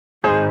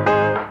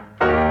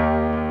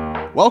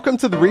Welcome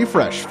to The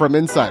Refresh from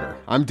Insider.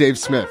 I'm Dave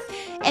Smith.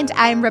 And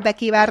I'm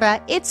Rebecca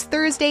Ibarra. It's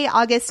Thursday,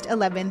 August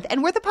 11th,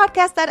 and we're the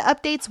podcast that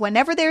updates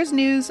whenever there's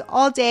news,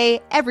 all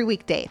day, every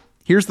weekday.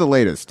 Here's the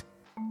latest.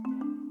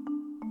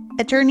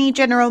 Attorney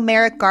General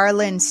Merrick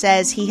Garland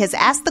says he has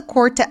asked the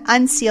court to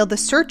unseal the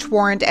search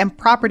warrant and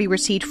property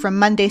receipt from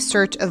Monday's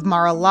search of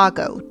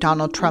Mar-a-Lago,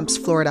 Donald Trump's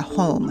Florida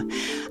home.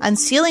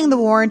 Unsealing the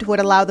warrant would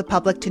allow the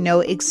public to know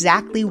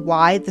exactly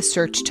why the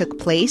search took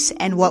place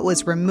and what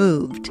was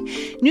removed.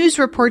 News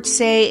reports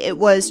say it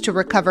was to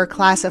recover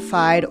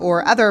classified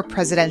or other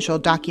presidential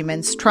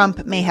documents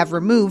Trump may have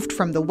removed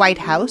from the White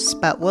House,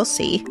 but we'll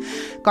see.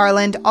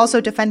 Garland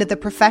also defended the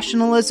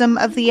professionalism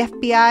of the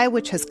FBI,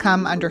 which has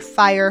come under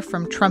fire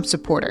from Trump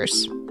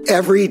supporters.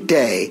 Every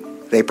day,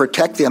 they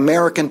protect the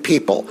American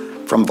people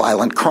from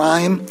violent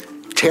crime,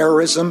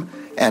 terrorism,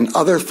 and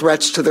other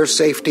threats to their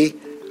safety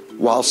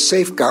while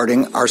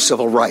safeguarding our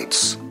civil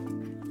rights.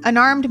 An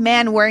armed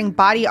man wearing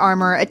body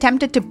armor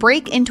attempted to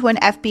break into an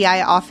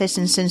FBI office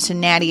in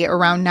Cincinnati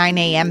around 9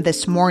 a.m.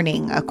 this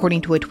morning,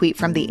 according to a tweet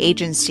from the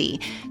agency.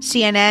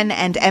 CNN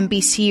and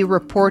NBC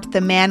report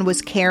the man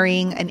was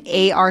carrying an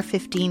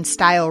AR-15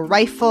 style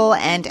rifle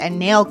and a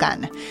nail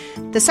gun.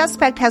 The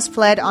suspect has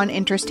fled on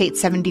Interstate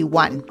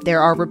 71.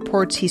 There are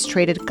reports he's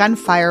traded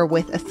gunfire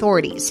with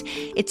authorities.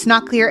 It's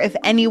not clear if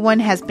anyone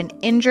has been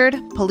injured.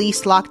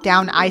 Police locked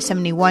down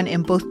I-71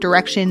 in both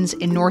directions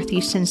in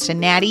northeast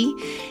Cincinnati,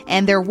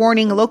 and they're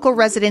warning local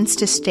residents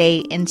to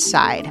stay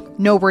inside.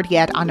 No word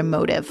yet on a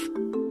motive.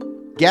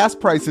 Gas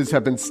prices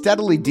have been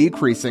steadily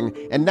decreasing,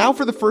 and now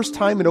for the first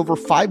time in over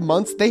 5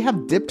 months, they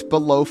have dipped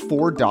below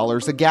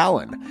 $4 a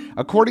gallon.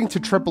 According to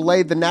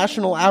AAA, the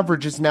national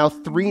average is now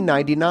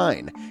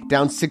 $3.99,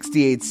 down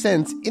 68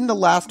 cents in the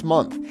last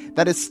month.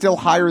 That is still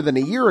higher than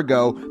a year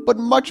ago, but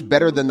much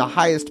better than the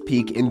highest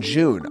peak in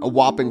June, a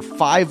whopping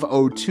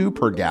 $5.02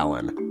 per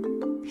gallon.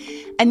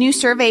 A new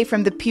survey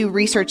from the Pew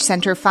Research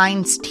Center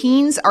finds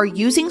teens are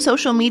using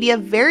social media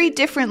very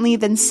differently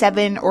than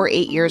 7 or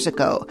 8 years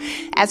ago.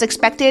 As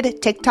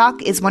expected,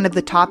 TikTok is one of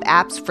the top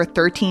apps for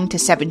 13 to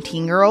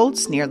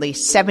 17-year-olds. Nearly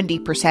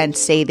 70%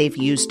 say they've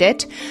used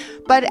it.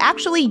 But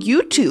actually,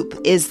 YouTube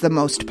is the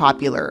most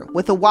popular,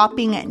 with a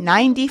whopping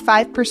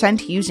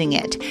 95% using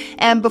it.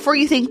 And before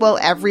you think, well,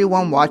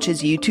 everyone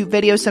watches YouTube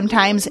videos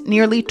sometimes,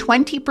 nearly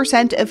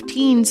 20% of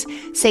teens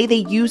say they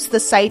use the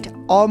site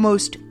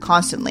almost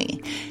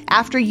constantly.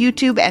 After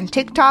YouTube and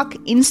TikTok,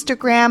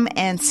 Instagram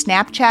and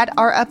Snapchat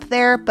are up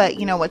there, but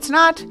you know what's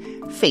not?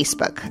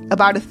 Facebook.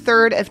 About a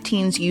third of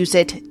teens use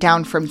it,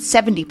 down from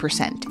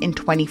 70% in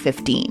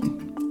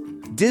 2015.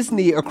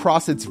 Disney,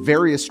 across its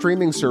various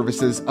streaming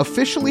services,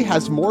 officially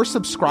has more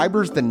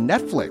subscribers than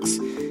Netflix.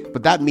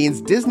 But that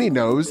means Disney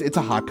knows it's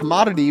a hot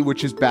commodity,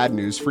 which is bad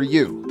news for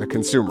you, the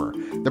consumer.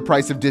 The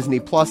price of Disney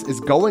Plus is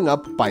going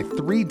up by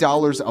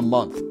 $3 a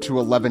month to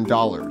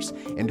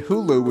 $11. And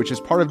Hulu, which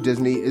is part of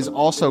Disney, is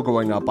also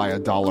going up by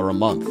 $1 a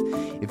month.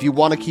 If you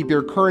want to keep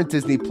your current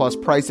Disney Plus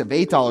price of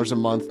 $8 a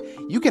month,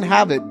 you can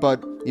have it,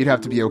 but you'd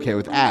have to be okay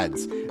with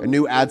ads. A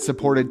new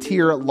ad-supported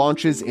tier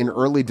launches in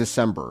early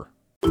December.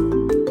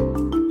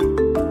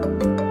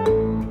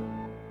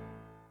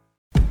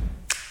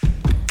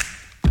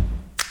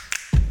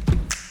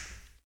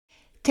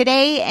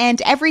 Today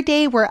and every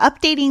day, we're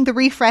updating the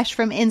refresh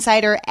from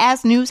Insider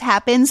as news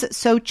happens,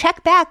 so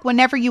check back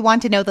whenever you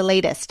want to know the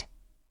latest.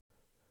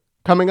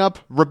 Coming up,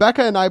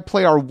 Rebecca and I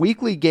play our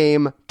weekly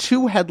game,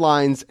 2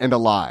 Headlines and a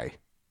Lie.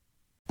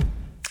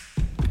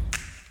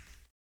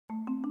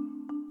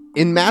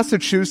 In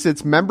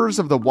Massachusetts, members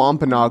of the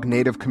Wampanoag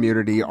Native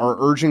community are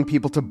urging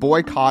people to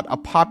boycott a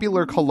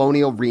popular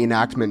colonial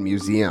reenactment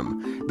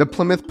museum. The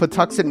Plymouth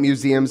Patuxent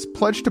Museum's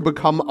pledged to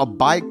become a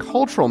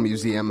bicultural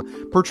museum,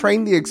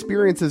 portraying the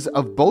experiences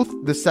of both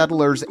the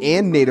settlers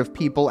and Native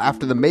people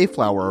after the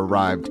Mayflower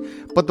arrived.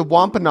 But the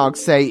Wampanoag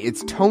say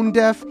it's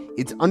tone-deaf,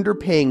 it's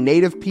underpaying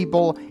Native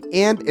people,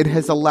 and it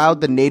has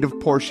allowed the Native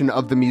portion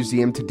of the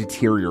museum to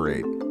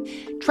deteriorate.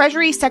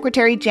 Treasury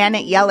Secretary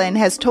Janet Yellen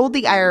has told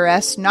the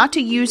IRS not to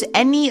use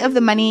any of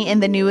the money in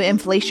the new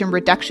Inflation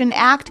Reduction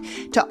Act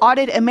to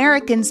audit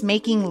Americans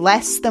making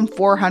less than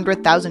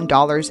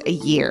 $400,000 a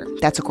year.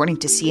 That's according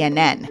to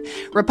CNN.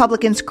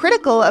 Republicans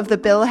critical of the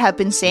bill have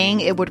been saying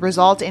it would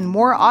result in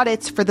more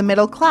audits for the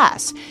middle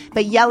class.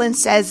 But Yellen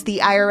says the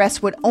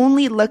IRS would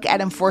only look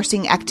at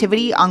enforcing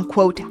activity on,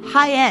 quote,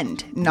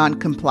 high-end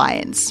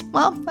noncompliance.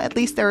 Well, at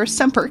least there are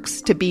some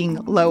perks to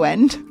being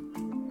low-end.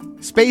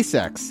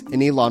 SpaceX,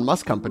 an Elon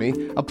Musk company,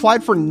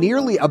 applied for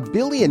nearly $1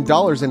 billion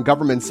in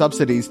government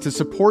subsidies to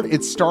support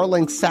its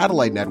Starlink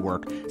satellite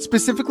network,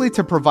 specifically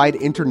to provide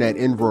internet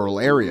in rural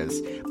areas.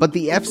 But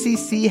the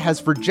FCC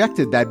has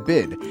rejected that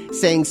bid,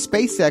 saying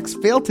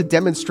SpaceX failed to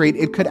demonstrate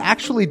it could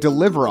actually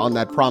deliver on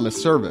that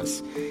promised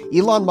service.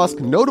 Elon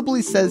Musk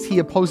notably says he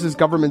opposes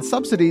government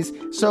subsidies,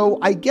 so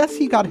I guess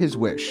he got his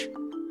wish.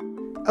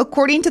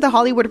 According to The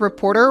Hollywood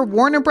Reporter,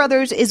 Warner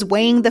Brothers is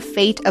weighing the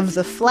fate of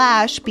The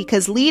Flash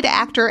because lead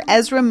actor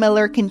Ezra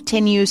Miller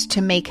continues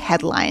to make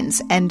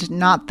headlines, and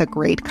not the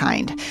great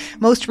kind.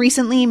 Most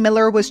recently,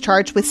 Miller was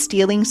charged with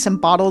stealing some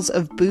bottles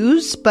of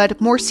booze, but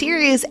more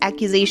serious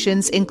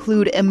accusations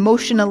include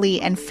emotionally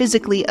and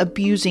physically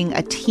abusing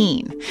a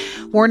teen.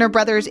 Warner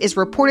Brothers is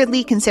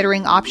reportedly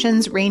considering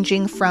options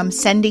ranging from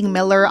sending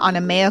Miller on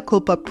a mea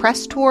culpa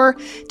press tour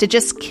to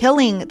just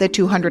killing the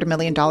 $200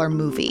 million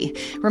movie.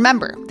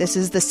 Remember, this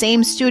is the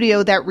same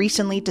studio that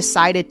recently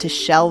decided to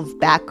shelve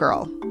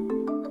Batgirl.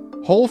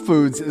 Whole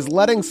Foods is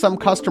letting some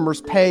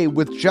customers pay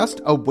with just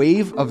a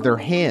wave of their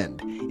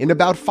hand. In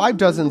about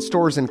 6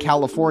 stores in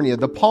California,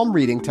 the palm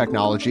reading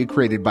technology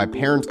created by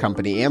parent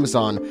company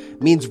Amazon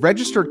means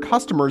registered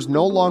customers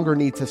no longer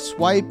need to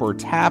swipe or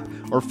tap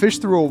or fish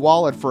through a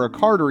wallet for a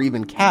card or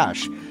even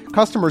cash.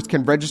 Customers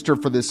can register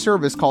for this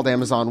service called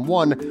Amazon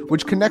One,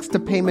 which connects to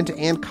payment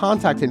and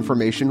contact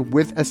information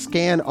with a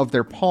scan of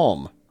their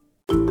palm.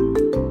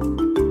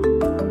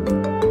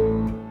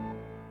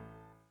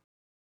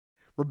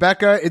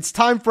 Rebecca, it's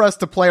time for us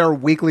to play our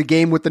weekly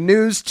game with the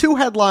news, 2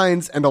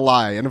 headlines and a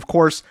lie. And of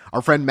course,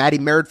 our friend Maddie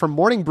Merritt from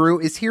Morning Brew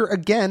is here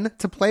again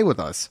to play with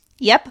us.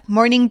 Yep,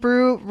 Morning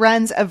Brew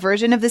runs a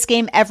version of this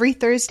game every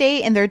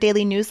Thursday in their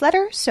daily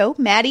newsletter. So,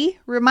 Maddie,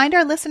 remind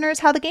our listeners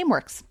how the game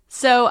works.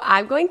 So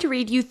I'm going to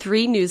read you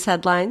 3 news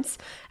headlines,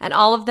 and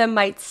all of them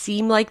might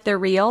seem like they're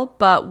real,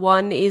 but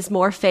one is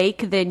more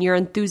fake than your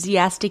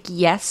enthusiastic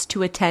yes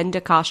to attend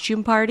a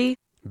costume party.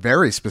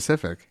 Very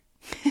specific.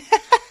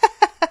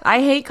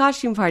 I hate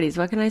costume parties.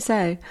 What can I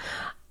say?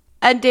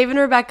 And Dave and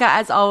Rebecca,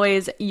 as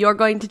always, you're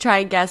going to try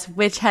and guess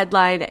which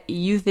headline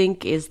you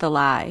think is the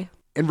lie.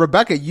 And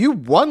Rebecca, you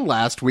won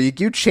last week.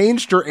 You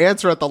changed your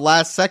answer at the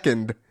last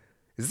second.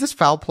 Is this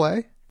foul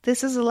play?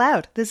 This is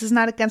allowed. This is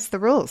not against the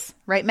rules.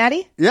 Right,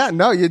 Maddie? Yeah,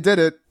 no, you did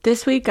it.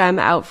 This week I'm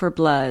out for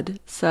blood,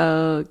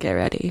 so get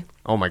ready.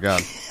 Oh my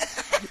God.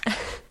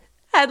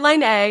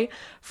 Headline A,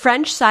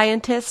 French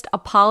scientist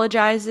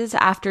apologizes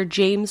after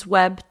James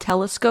Webb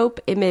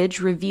Telescope image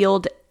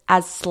revealed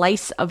as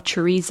slice of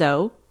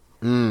chorizo.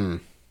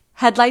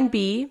 Headline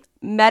B,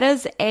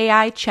 Meta's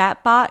AI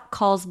chatbot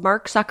calls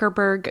Mark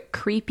Zuckerberg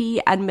creepy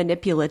and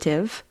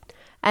manipulative.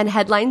 And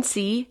headline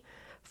C,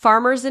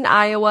 farmers in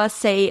Iowa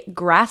say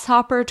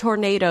grasshopper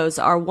tornadoes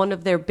are one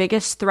of their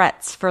biggest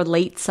threats for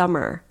late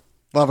summer.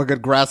 Love a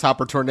good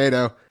grasshopper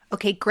tornado.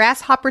 Okay,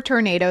 grasshopper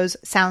tornadoes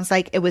sounds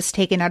like it was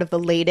taken out of the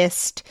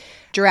latest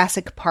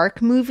Jurassic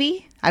Park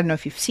movie. I don't know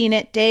if you've seen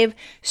it, Dave.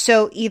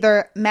 So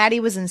either Maddie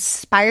was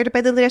inspired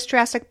by the latest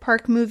Jurassic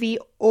Park movie,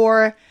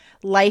 or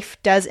life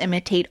does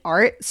imitate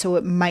art, so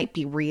it might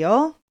be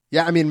real.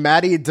 Yeah, I mean,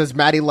 does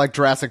Maddie like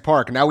Jurassic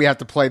Park? Now we have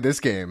to play this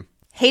game.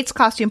 Hates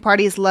costume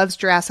parties, loves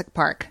Jurassic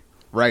Park.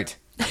 Right.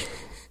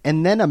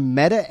 And then a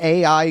Meta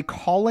AI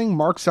calling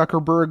Mark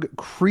Zuckerberg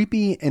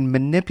creepy and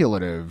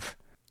manipulative.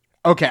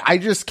 Okay, I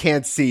just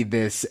can't see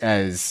this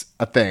as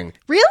a thing.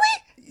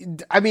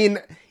 Really? I mean,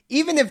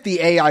 even if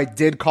the AI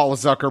did call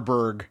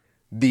Zuckerberg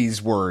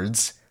these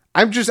words,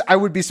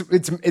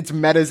 it's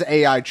Meta's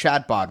AI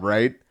chatbot,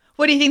 right?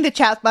 What do you think the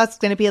chatbot's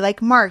going to be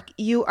like? Mark,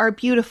 you are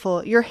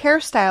beautiful. Your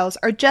hairstyles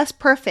are just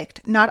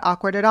perfect. Not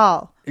awkward at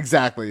all.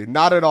 Exactly.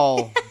 Not at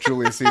all,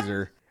 Julius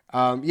Caesar.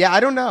 Yeah, I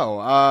don't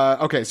know.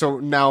 Okay, so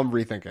now I'm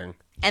rethinking.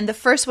 And the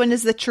first one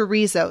is the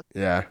chorizo.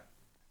 Yeah.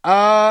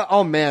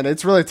 Oh man,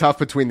 it's really tough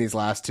between these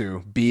last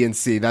two, B and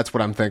C. That's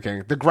what I'm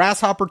thinking. The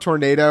grasshopper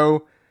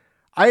tornado,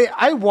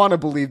 I want to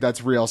believe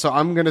that's real. So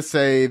I'm going to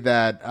say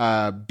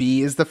that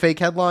B is the fake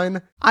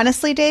headline.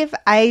 Honestly, Dave,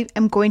 I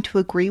am going to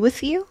agree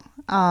with you.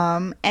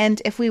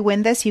 And if we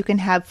win this, you can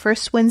have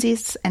first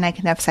winsies and I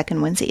can have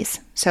second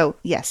winsies. So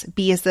yes,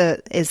 B is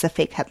the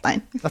fake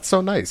headline. That's so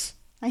nice.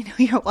 I know,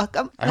 you're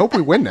welcome. I hope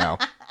we win now.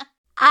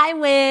 I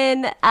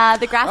win.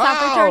 The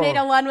grasshopper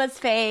tornado one was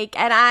fake,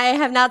 and I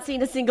have not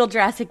seen a single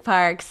Jurassic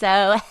Park,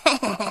 so...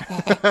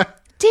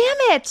 Damn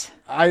it!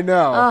 I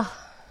know. Oh,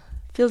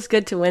 feels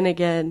good to win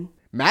again.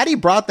 Maddie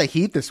brought the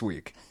heat this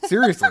week.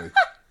 Seriously.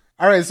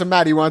 All right, so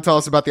Maddie, you want to tell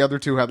us about the other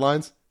 2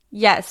 headlines?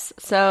 Yes,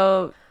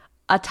 so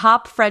a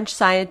top French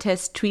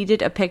scientist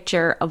tweeted a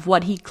picture of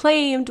what he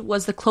claimed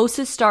was the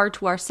closest star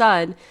to our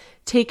sun,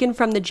 taken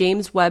from the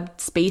James Webb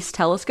Space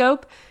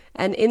Telescope.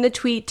 And in the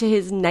tweet to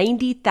his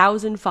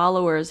 90,000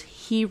 followers,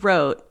 he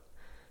wrote,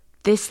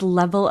 "This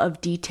level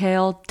of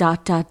detail, ...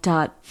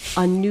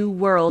 A new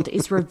world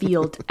is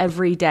revealed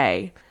every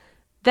day."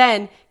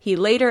 Then he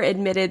later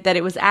admitted that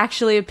it was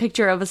actually a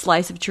picture of a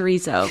slice of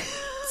chorizo.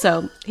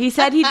 So he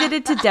said he did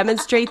it to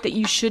demonstrate that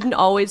you shouldn't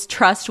always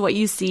trust what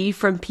you see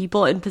from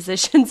people in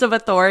positions of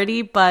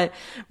authority. But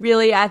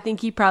really, I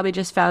think he probably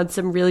just found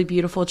some really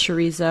beautiful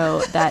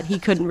chorizo that he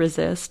couldn't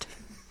resist.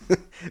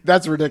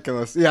 That's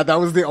ridiculous. Yeah, that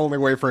was the only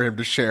way for him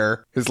to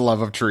share his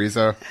love of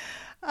chorizo.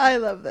 I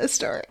love this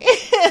story.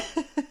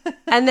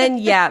 And then,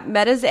 yeah,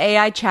 Meta's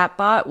AI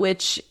chatbot,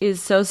 which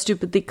is so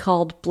stupidly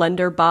called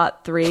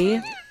BlenderBot 3,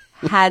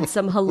 had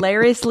some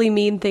hilariously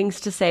mean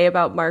things to say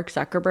about Mark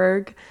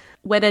Zuckerberg.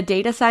 when a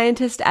data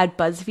scientist at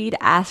BuzzFeed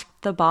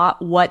asked the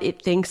bot what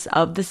it thinks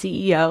of the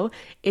CEO,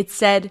 it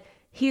said,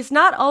 "He's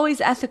not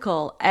always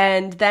ethical,"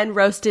 and then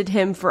roasted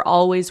him for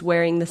always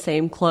wearing the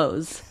same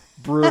clothes.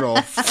 Brutal.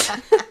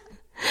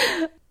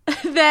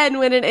 Then,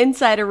 when an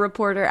insider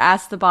reporter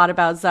asked the bot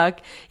about Zuck,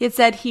 it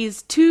said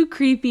he's too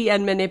creepy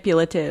and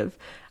manipulative.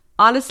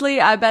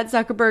 Honestly, I bet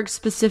Zuckerberg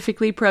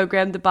specifically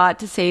programmed the bot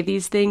to say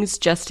these things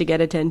just to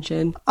get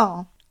attention.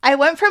 Oh, I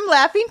went from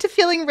laughing to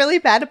feeling really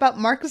bad about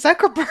Mark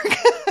Zuckerberg.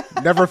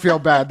 Never feel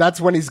bad.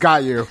 That's when he's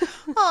got you.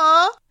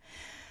 Aw.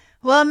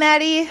 Well,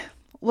 Maddie,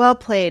 well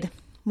played.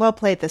 Well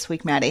played this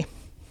week, Maddie.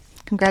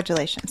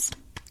 Congratulations.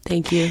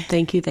 Thank you.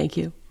 Thank you. Thank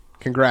you.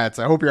 Congrats.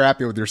 I hope you're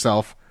happy with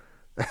yourself.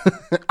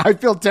 I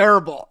feel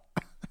terrible.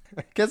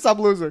 Guess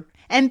I'm losing.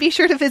 And be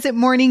sure to visit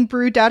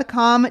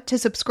morningbrew.com to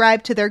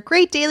subscribe to their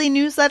great daily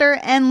newsletter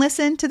and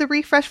listen to the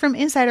Refresh from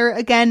Insider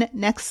again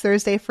next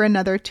Thursday for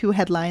another 2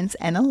 headlines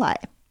and a lie.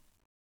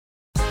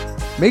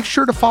 Make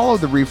sure to follow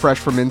the Refresh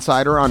from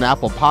Insider on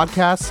Apple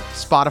Podcasts,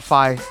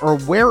 Spotify, or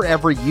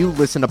wherever you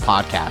listen to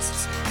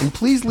podcasts. And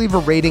please leave a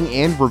rating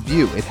and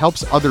review. It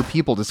helps other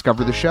people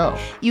discover the show.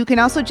 You can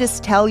also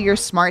just tell your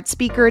smart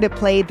speaker to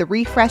play the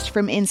Refresh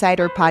from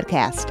Insider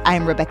podcast.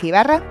 I'm Rebecca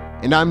Ibarra.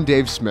 And I'm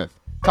Dave Smith.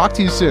 Talk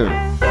to you soon.